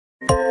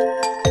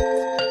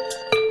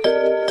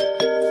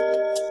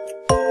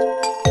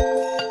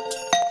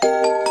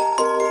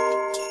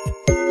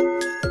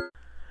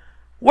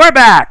we're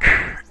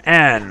back!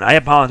 And I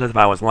apologize if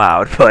I was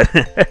loud, but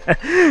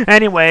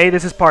anyway,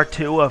 this is part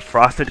 2 of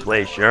Frosted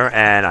Glacier,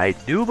 and I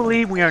do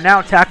believe we are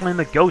now tackling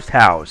the ghost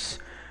house.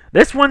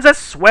 This one's a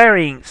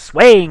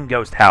swaying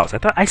ghost house.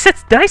 Did I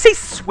say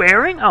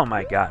swearing? Oh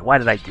my god, why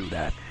did I do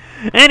that?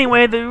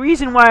 Anyway, the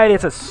reason why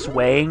it's a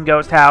swaying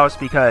ghost house,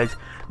 because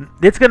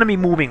it's going to be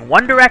moving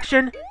one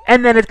direction,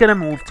 and then it's going to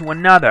move to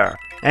another.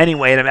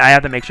 Anyway, I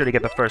have to make sure to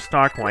get the first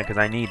star coin, because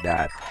I need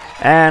that.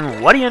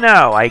 And what do you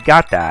know? I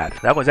got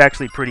that. That was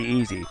actually pretty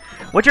easy.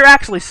 What you're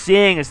actually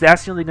seeing is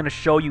that's only going to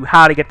show you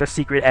how to get the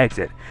secret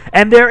exit.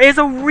 And there is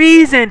a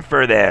reason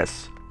for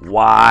this.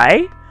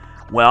 Why?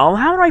 Well,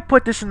 how do I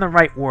put this in the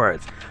right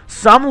words?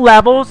 Some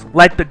levels,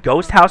 like the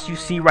ghost house you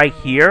see right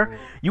here,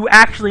 you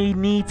actually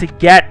need to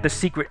get the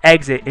secret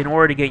exit in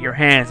order to get your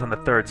hands on the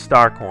third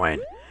star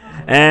coin.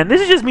 And this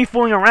is just me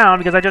fooling around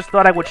because I just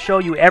thought I would show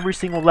you every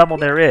single level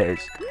there is.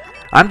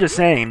 I'm just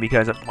saying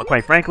because,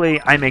 quite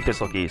frankly, I make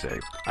this look easy.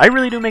 I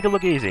really do make it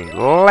look easy.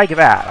 Like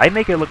that. I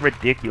make it look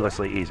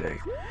ridiculously easy.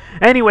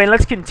 Anyway,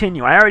 let's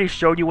continue. I already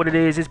showed you what it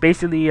is. It's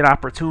basically an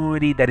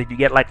opportunity that if you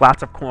get like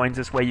lots of coins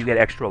this way, you get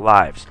extra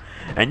lives.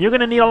 And you're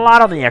going to need a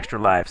lot of the extra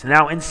lives.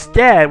 Now,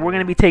 instead, we're going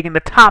to be taking the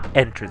top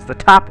entrance, the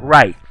top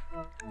right.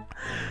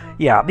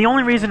 Yeah, the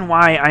only reason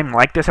why I'm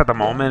like this at the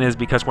moment is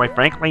because, quite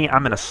frankly,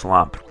 I'm in a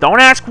slump. Don't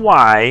ask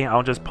why.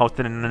 I'll just post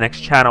it in the next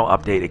channel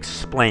update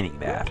explaining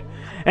that.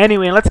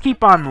 Anyway, let's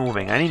keep on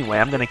moving. Anyway,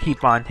 I'm going to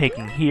keep on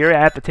taking here. I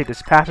have to take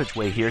this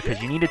passageway here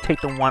because you need to take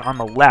the one on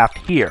the left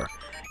here.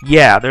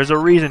 Yeah, there's a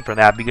reason for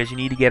that because you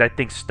need to get, I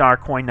think, star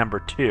coin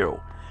number 2.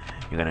 You're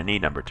going to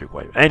need number 2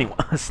 quite. Anyway,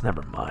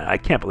 never mind. I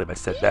can't believe I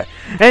said that.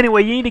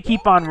 Anyway, you need to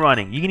keep on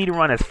running. You need to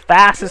run as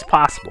fast as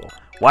possible.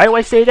 Why do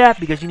I say that?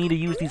 Because you need to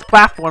use these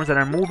platforms that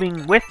are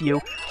moving with you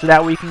so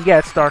that way you can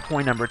get star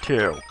coin number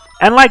 2.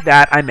 And like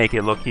that, I make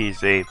it look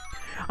easy.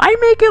 I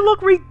make it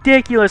look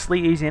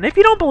ridiculously easy. And if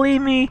you don't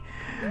believe me,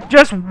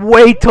 just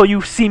wait till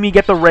you see me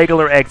get the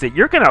regular exit.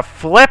 You're going to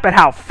flip at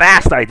how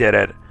fast I did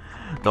it.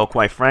 Though,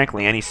 quite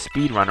frankly, any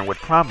speedrunner would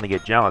probably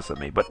get jealous of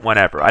me, but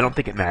whatever. I don't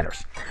think it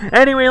matters.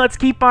 Anyway, let's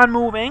keep on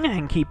moving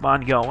and keep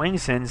on going,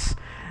 since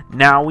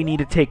now we need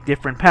to take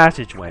different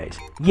passageways.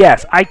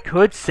 Yes, I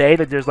could say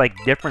that there's, like,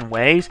 different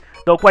ways,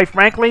 though, quite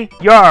frankly,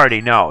 you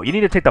already know. You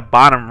need to take the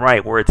bottom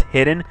right where it's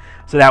hidden,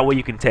 so that way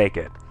you can take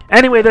it.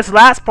 Anyway, this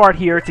last part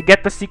here, to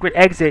get the secret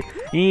exit,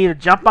 you need to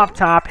jump up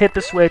top, hit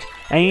the switch,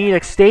 and you need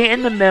to stay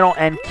in the middle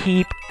and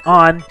keep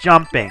on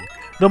jumping.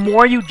 The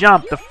more you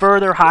jump, the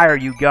further higher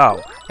you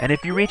go. And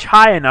if you reach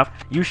high enough,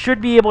 you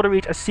should be able to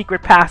reach a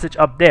secret passage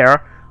up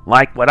there,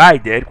 like what I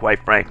did,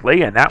 quite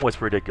frankly, and that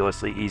was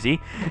ridiculously easy,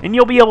 and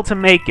you'll be able to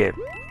make it.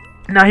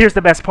 Now, here's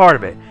the best part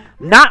of it.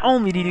 Not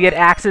only do you get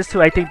access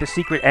to, I think, the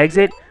secret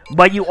exit,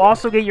 but you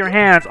also get your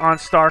hands on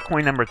star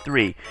coin number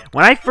 3.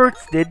 When I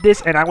first did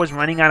this and I was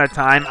running out of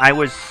time, I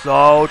was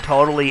so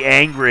totally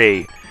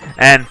angry.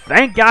 And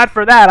thank God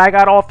for that, I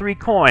got all 3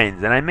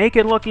 coins, and I make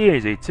it look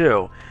easy,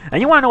 too.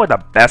 And you want to know what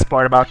the best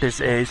part about this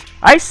is?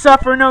 I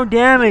suffer no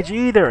damage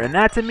either, and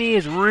that to me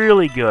is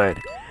really good.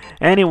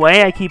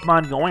 Anyway, I keep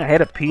on going. I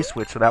hit a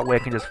P-switch so that way I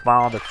can just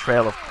follow the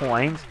trail of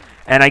coins,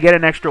 and I get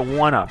an extra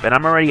 1-up, and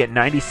I'm already at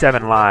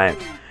 97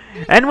 lives.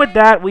 And with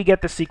that, we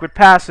get the secret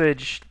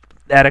passage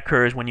that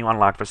occurs when you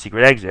unlock the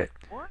secret exit.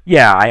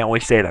 Yeah, I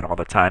always say that all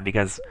the time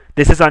because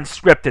this is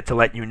unscripted to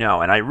let you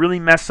know, and I really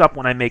mess up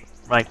when I make,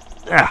 like,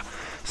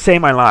 say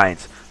my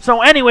lines.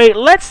 So anyway,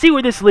 let's see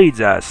where this leads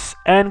us.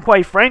 And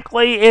quite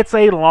frankly, it's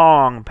a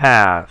long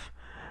path.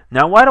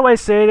 Now, why do I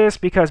say this?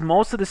 Because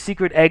most of the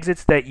secret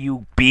exits that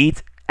you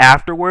beat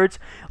afterwards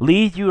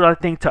lead you, I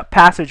think, to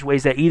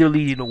passageways that either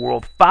lead you to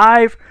World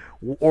 5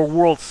 or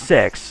World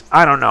 6.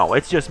 I don't know.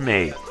 It's just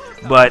me.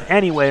 But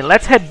anyway,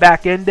 let's head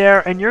back in there,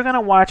 and you're going to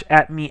watch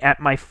at me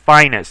at my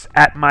finest,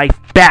 at my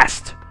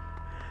best.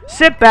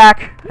 Sit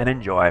back and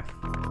enjoy.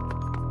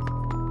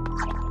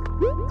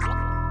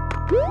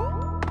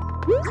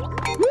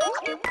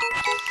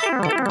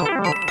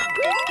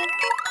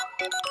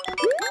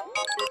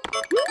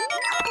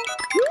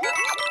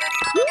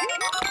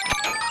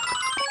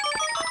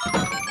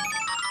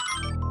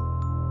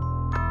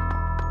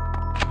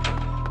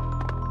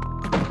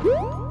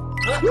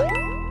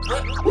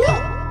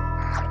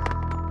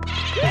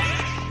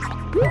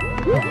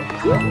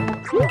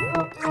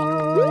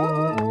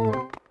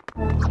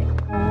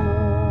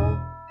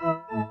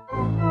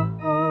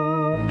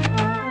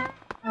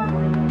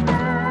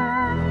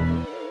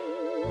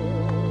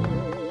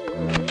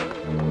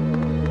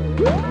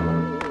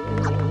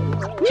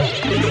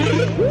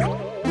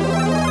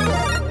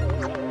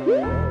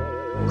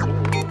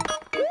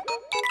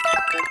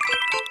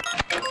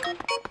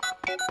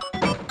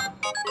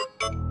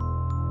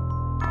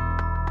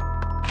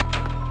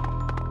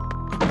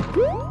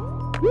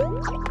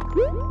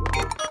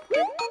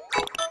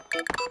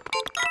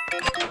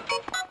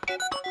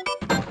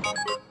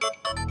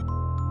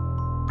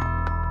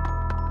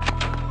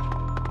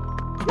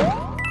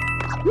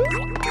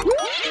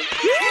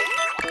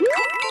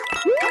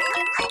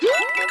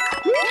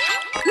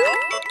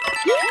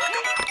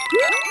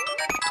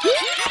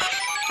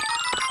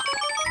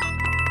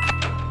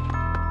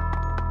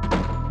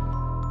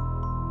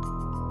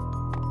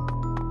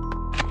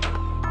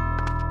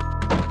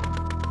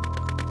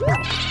 Oh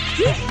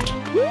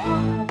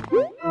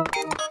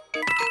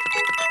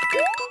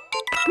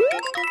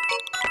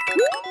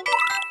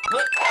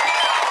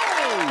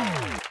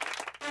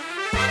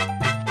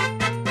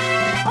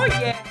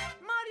yeah,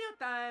 Mario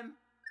time!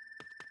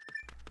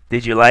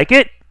 Did you like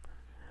it?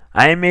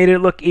 I made it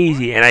look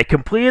easy, and I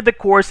completed the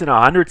course in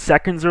 100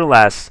 seconds or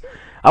less.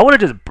 I would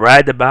have just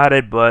bragged about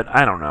it, but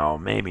I don't know,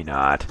 maybe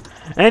not.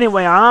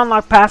 Anyway, I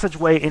unlocked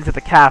passageway into the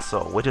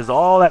castle, which is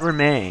all that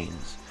remains.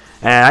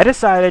 And I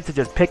decided to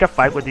just pick a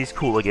fight with these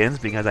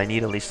Cooligans because I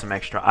need at least some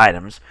extra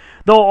items.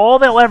 Though all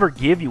they'll ever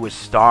give you is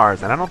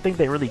stars, and I don't think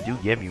they really do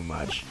give you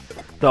much.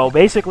 So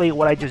basically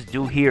what I just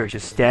do here is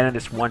just stand in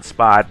this one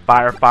spot,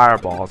 fire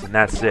fireballs, and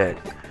that's it.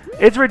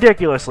 It's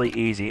ridiculously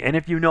easy, and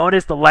if you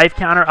notice the life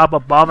counter up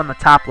above on the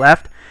top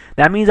left,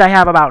 that means I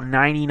have about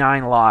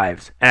 99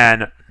 lives.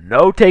 And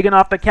no taking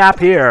off the cap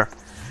here.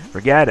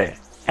 Forget it.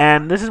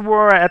 And this is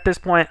where, at this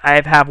point,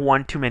 I have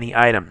one too many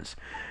items.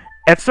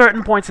 At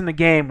certain points in the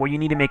game where you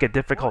need to make a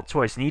difficult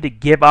choice, you need to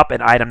give up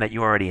an item that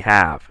you already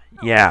have.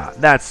 Yeah,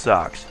 that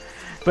sucks.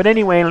 But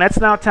anyway,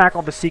 let's now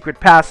tackle the secret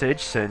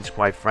passage, since,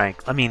 quite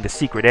frank, the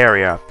secret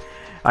area.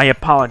 I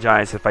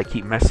apologize if I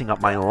keep messing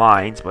up my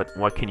lines, but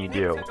what can you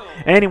do?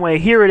 Anyway,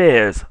 here it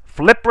is,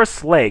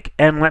 Flipper's Lake,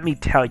 and let me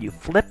tell you,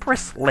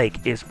 Flipper's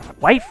Lake is,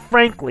 quite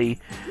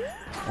frankly,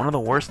 one of the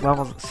worst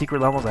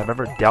secret levels I've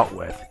ever dealt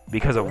with,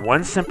 because of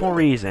one simple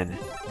reason: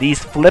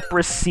 these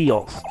Flipper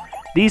seals.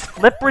 These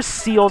Flipper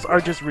seals are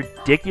just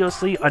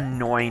ridiculously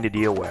annoying to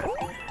deal with.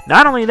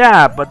 Not only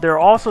that, but there are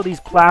also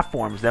these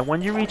platforms that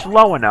when you reach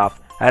low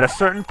enough, at a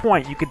certain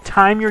point, you can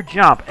time your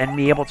jump and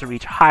be able to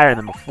reach higher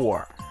than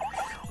before.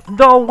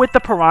 Though with the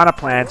piranha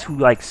plants who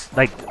like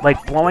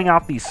blowing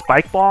out these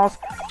spike balls,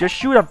 just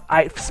shoot a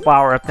ice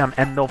flower at them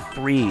and they'll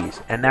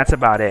freeze, and that's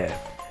about it.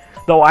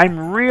 Though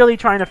I'm really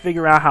trying to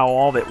figure out how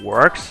all of it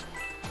works,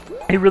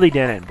 it really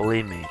didn't,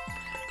 believe me.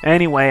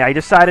 Anyway, I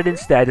decided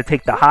instead to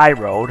take the high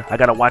road. I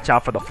gotta watch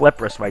out for the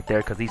flippers right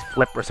there, because these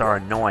flippers are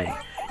annoying.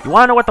 You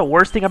wanna know what the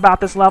worst thing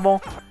about this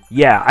level?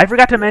 Yeah, I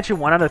forgot to mention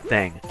one other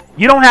thing.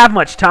 You don't have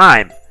much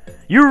time.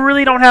 You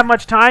really don't have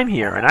much time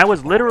here, and I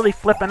was literally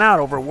flipping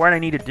out over what I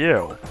need to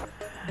do.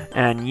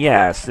 And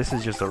yes, this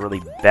is just a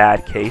really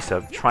bad case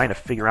of trying to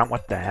figure out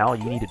what the hell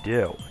you need to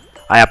do.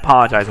 I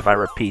apologize if I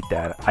repeat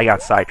that. I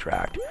got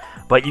sidetracked.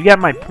 But you get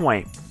my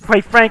point.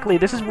 Quite frankly,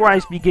 this is where I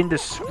begin to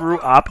screw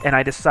up, and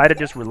I decided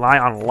to just rely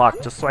on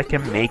luck just so I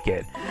can make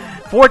it.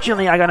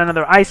 Fortunately, I got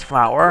another ice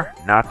flower.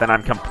 Not that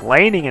I'm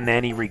complaining in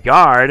any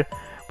regard,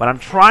 but I'm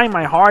trying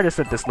my hardest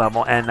at this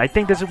level, and I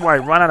think this is where I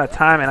run out of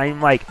time, and I'm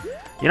like,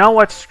 you know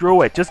what,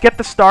 screw it. Just get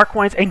the star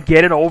coins and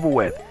get it over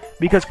with.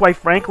 Because quite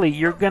frankly,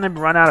 you're going to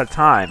run out of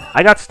time.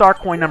 I got star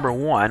coin number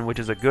 1, which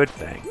is a good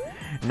thing.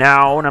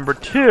 Now, number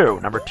 2.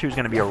 Number 2 is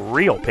going to be a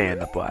real pain in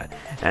the butt.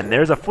 And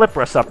there's a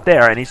Flipperus up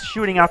there, and he's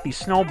shooting out these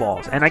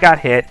snowballs. And I got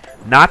hit.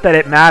 Not that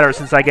it matters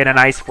since I get an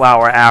ice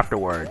flower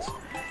afterwards.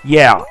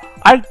 Yeah,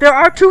 there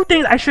are 2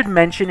 things I should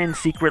mention in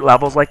secret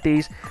levels like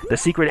these. The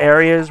secret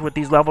areas with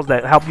these levels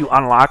that help you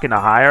unlock into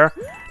higher.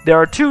 There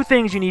are 2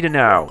 things you need to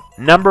know.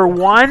 Number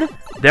 1,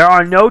 there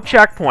are no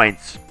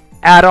checkpoints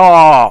at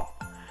all.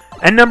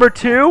 And number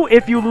 2,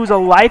 if you lose a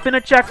life in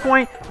a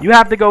checkpoint, you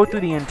have to go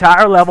through the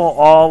entire level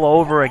all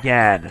over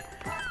again.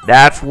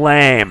 That's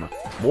lame.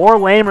 More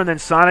lamer than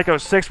Sonic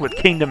 06 with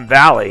Kingdom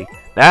Valley.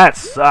 That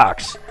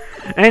sucks.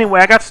 Anyway,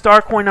 I got star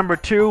coin number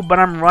 2, but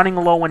I'm running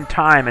low in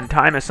time, and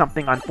time is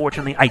something,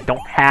 unfortunately, I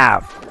don't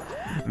have.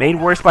 Made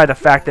worse by the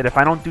fact that if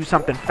I don't do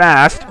something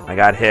fast, I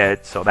got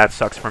hit, so that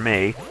sucks for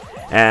me.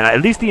 And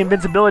at least the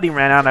invincibility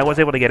ran out, and I was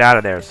able to get out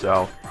of there,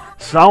 so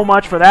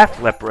much for that,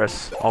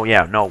 Flipperus. Oh,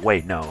 yeah, no,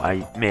 wait, no.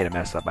 I made a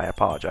mess up. I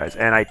apologize.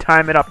 And I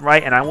timed it up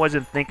right, and I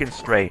wasn't thinking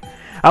straight.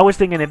 I was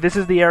thinking if this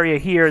is the area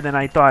here, then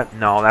I thought,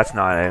 no, that's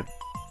not it.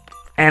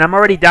 And I'm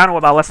already down to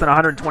about less than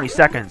 120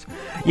 seconds.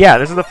 Yeah,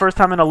 this is the first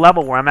time in a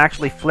level where I'm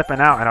actually flipping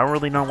out, and I don't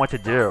really know what to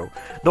do.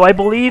 Though I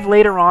believe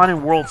later on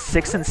in World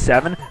 6 and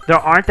 7, there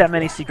aren't that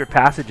many secret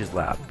passages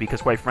left.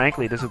 Because, quite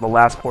frankly, this is the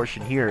last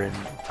portion here. And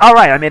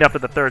alright, I made up to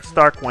the 3rd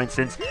star coin,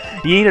 since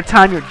you need to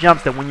time your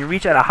jumps. That when you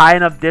reach at a high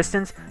enough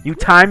distance, you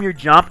time your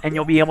jump, and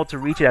you'll be able to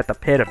reach it at the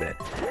pit of it.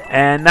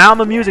 And now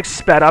the music's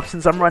sped up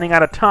since I'm running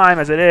out of time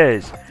as it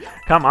is.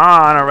 Come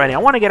on already. I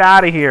want to get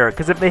out of here,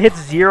 because if it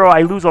hits 0,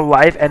 I lose a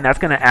life, and that's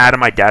going to add to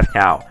my death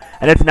count.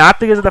 And it's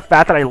not because of the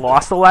fact that I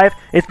lost a life,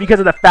 it's because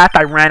of the fact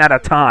I ran out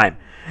of time.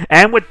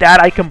 And with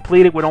that, I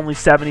completed with only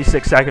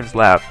 76 seconds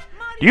left.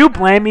 Do you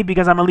blame me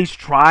because I'm at least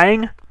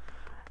trying?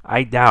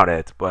 I doubt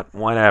it, but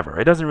whatever.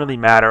 It doesn't really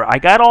matter. I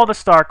got all the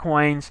star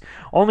coins.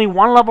 Only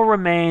 1 level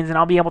remains, and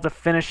I'll be able to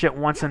finish it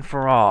once and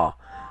for all.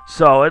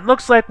 So, it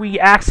looks like we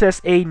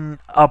access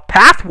a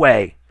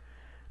pathway.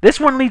 This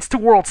one leads to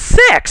World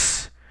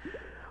 6!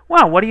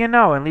 Well, what do you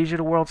know? It leads you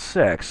to World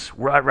 6.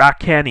 We're at Rock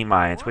Candy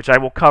Mines, which I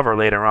will cover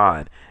later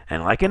on.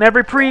 And like in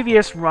every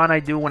previous run I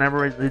do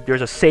whenever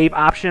there's a save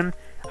option,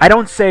 I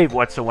don't save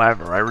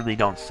whatsoever. I really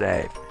don't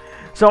save.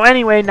 So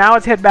anyway, now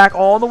let's head back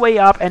all the way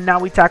up, and now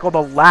we tackle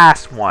the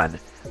last one.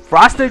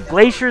 Frosted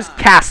Glacier's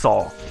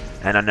Castle.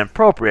 and an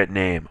appropriate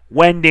name,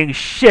 Wending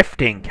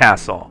Shifting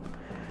Castle.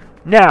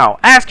 Now,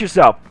 ask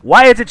yourself,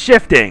 why is it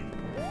shifting?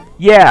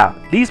 Yeah,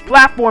 these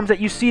platforms that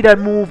you see that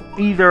move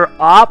either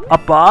up,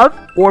 above,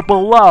 or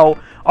below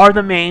are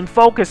the main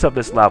focus of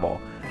this level.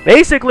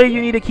 Basically,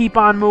 you need to keep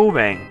on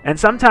moving, and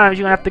sometimes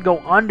you're going to have to go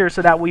under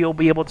so that way you'll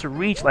be able to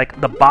reach, like,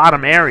 the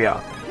bottom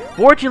area.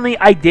 Fortunately,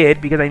 I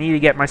did, because I need to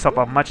get myself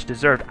a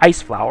much-deserved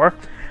ice flower,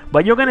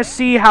 but you're going to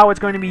see how it's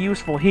going to be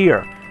useful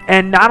here.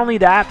 And not only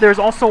that, there's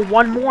also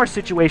one more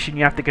situation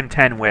you have to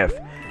contend with.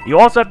 You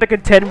also have to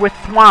contend with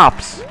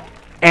thwomps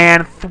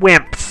and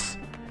thwimps.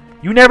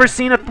 You never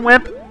seen a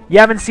thwimp? You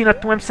haven't seen a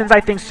thwimp since,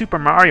 I think, Super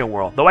Mario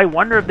World, though I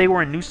wonder if they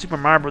were in New Super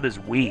Mario Bros.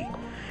 Wii.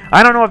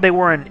 I don't know if they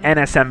were in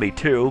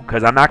NSMB2,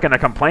 because I'm not going to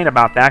complain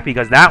about that,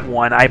 because that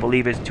one, I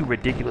believe, is too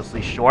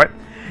ridiculously short.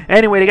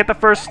 Anyway, to get the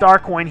first star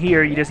coin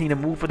here, you just need to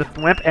move for the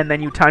thwimp, and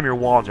then you time your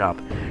wall jump.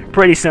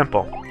 Pretty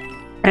simple.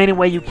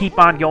 Anyway, you keep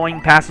on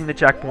going, passing the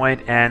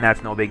checkpoint, and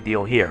that's no big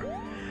deal here.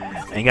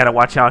 And you got to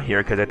watch out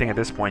here, because I think at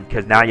this point,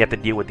 because now you have to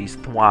deal with these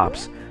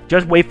thwomps.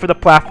 Just wait for the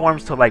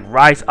platforms to, like,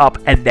 rise up,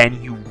 and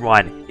then you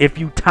run. If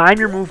you time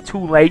your move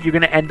too late, you're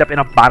going to end up in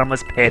a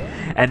bottomless pit,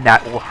 and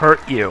that will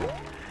hurt you.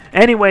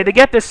 Anyway, to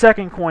get this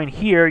second coin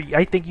here,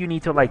 I think you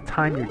need to, like,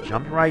 time your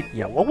jump right.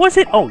 Yeah, what was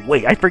it? Oh,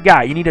 wait, I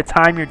forgot. You need to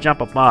time your jump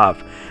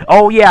above.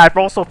 Oh, yeah, I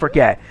also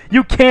forget.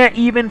 You can't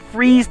even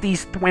freeze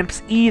these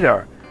thwimps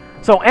either.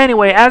 So,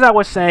 anyway, as I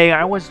was saying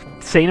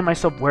to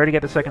myself where to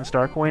get the second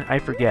star coin. I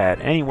forget.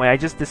 Anyway, I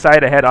just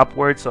decided to head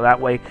upwards, so that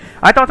way...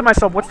 I thought to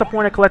myself, what's the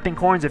point of collecting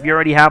coins if you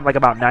already have, like,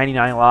 about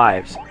 99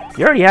 lives?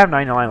 You already have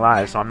 99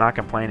 lives, so I'm not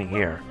complaining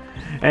here.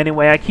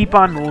 Anyway, I keep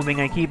on moving,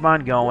 I keep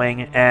on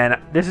going, and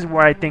this is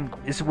where I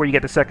think, this is where you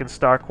get the second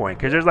star coin,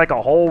 because there's like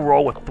a whole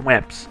row of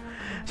thwimps.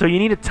 So you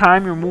need to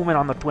time your movement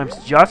on the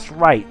thwimps just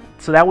right,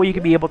 so that way you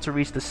can be able to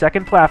reach the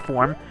second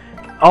platform.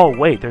 Oh,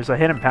 wait, there's a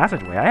hidden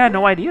passageway. I had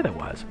no idea there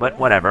was, but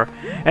whatever.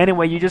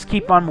 Anyway, you just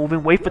keep on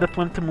moving, wait for the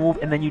thwimp to move,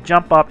 and then you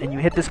jump up, and you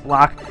hit this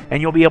block,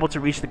 and you'll be able to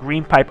reach the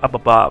green pipe up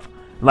above,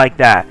 like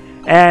that.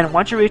 And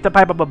once you reach the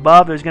pipe up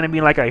above, there's going to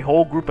be like a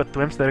whole group of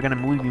thwimps that are going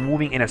to be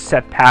moving in a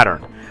set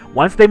pattern.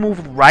 Once they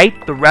move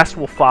right, the rest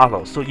will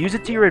follow. So use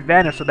it to your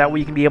advantage so that way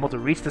you can be able to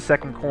reach the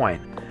second coin.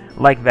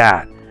 Like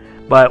that.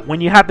 But when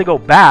you have to go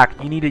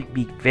back, you need to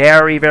be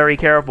very, very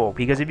careful.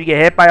 Because if you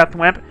get hit by a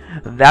thwimp,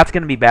 that's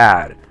going to be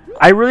bad.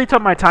 I really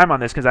took my time on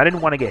this because I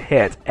didn't want to get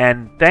hit.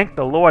 And thank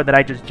the Lord that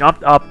I just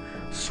jumped up,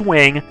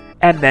 swing,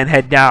 and then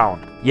head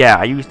down. Yeah,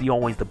 I use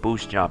always the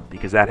boost jump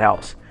because that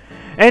helps.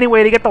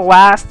 Anyway, to get the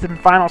last and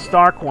final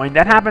star coin,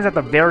 that happens at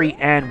the very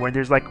end where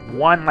there's like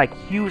one like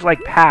huge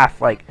like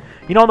path, like,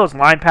 you know those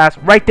line paths?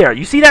 Right there.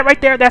 You see that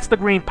right there? That's the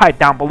green pipe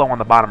down below on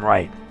the bottom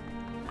right.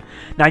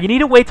 Now, you need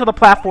to wait till the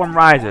platform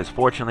rises.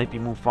 Fortunately, if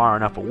you move far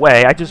enough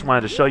away, I just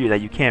wanted to show you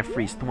that you can't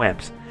freeze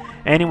thwimps.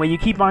 Anyway, you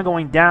keep on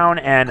going down,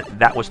 and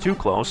that was too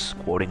close,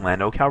 quoting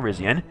Lando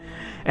Calrissian.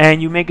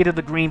 And you make it to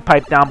the green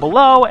pipe down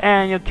below,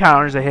 and you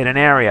counters a hidden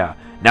area.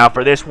 Now,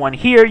 for this one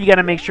here, you got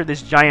to make sure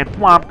this giant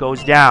thwomp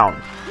goes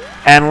down.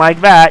 And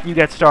like that, you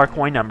get star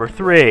coin number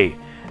 3.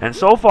 And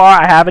so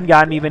far, I haven't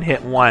gotten even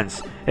hit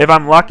once. If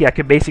I'm lucky, I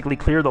could basically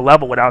clear the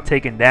level without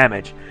taking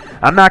damage.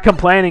 I'm not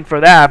complaining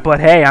for that, but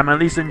hey, I'm at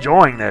least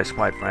enjoying this,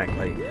 quite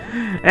frankly.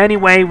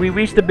 Anyway, we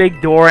reached the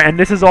big door, and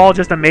this is all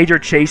just a major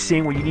chase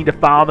scene where you need to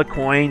follow the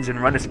coins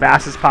and run as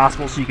fast as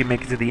possible so you can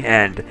make it to the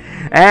end.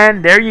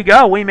 And there you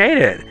go, we made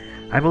it.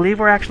 I believe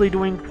we're actually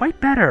doing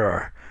quite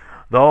better.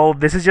 Though,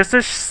 this is just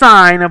a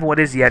sign of what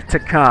is yet to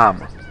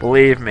come.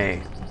 Believe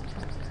me.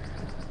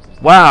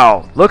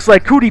 Wow, looks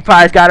like Cootie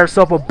Pie's got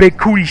herself a big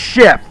cootie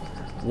ship.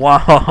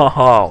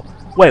 Whoa.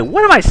 Wait,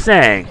 what am I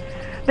saying?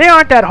 They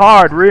aren't that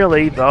hard,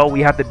 really, though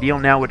we have to deal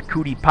now with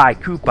Cootie Pie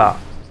Koopa.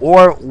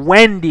 Or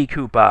Wendy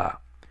Koopa.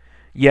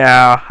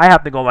 Yeah, I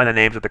have to go by the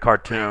names of the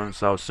cartoons,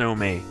 so sue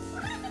me.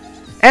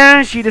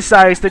 And she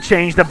decides to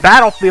change the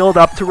battlefield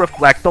up to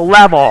reflect the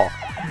level.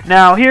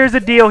 Now, here's the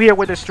deal here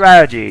with the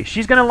strategy.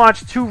 She's going to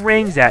launch 2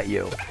 rings at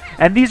you.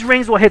 And these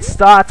rings will hit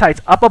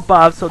stalactites up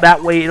above, so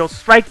that way it'll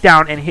strike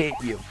down and hit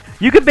you.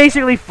 You can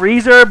basically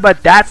freeze her,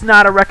 but that's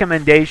not a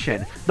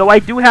recommendation. Though I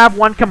do have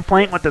one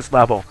complaint with this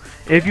level.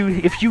 If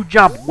you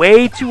jump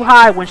way too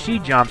high when she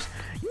jumps,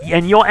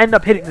 and you'll end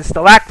up hitting the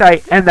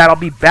stalactite, and that'll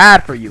be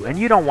bad for you. And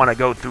you don't want to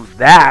go through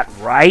that,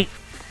 right?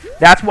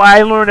 That's why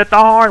I learned it the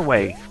hard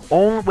way.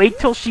 Only wait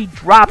till she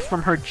drops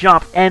from her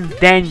jump, and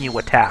then you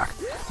attack.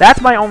 That's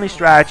my only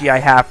strategy I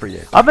have for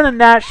you. Other than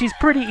that, she's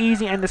pretty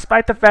easy, and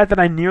despite the fact that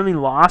I nearly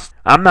lost,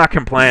 I'm not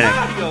complaining.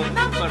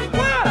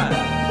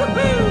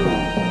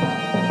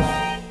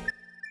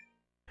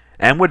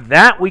 And with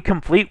that, we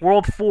complete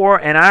World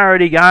 4, and I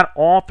already got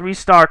all 3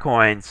 star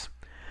coins.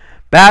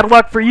 Bad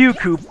luck for you,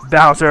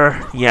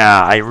 Bowser.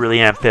 Yeah, I really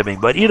am fibbing.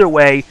 But either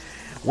way,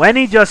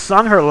 Wendy just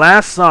sung her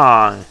last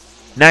song.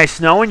 Nice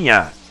knowing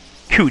ya,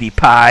 Cootie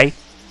Pie.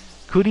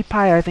 Cootie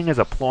Pie, I think, is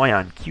a ploy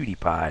on Cutie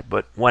Pie,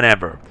 but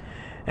whatever.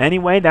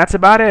 Anyway, that's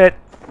about it.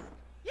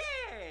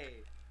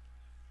 Yay!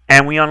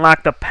 And we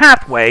unlock the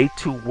pathway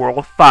to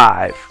World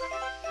 5.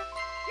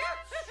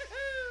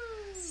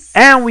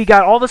 And we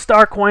got all the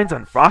star coins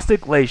on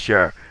Frosted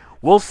Glacier.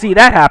 We'll see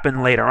that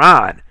happen later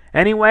on.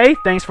 Anyway,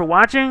 thanks for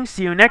watching.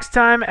 See you next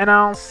time, and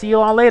I'll see you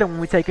all later when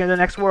we take care of the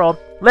next world.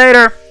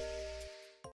 Later!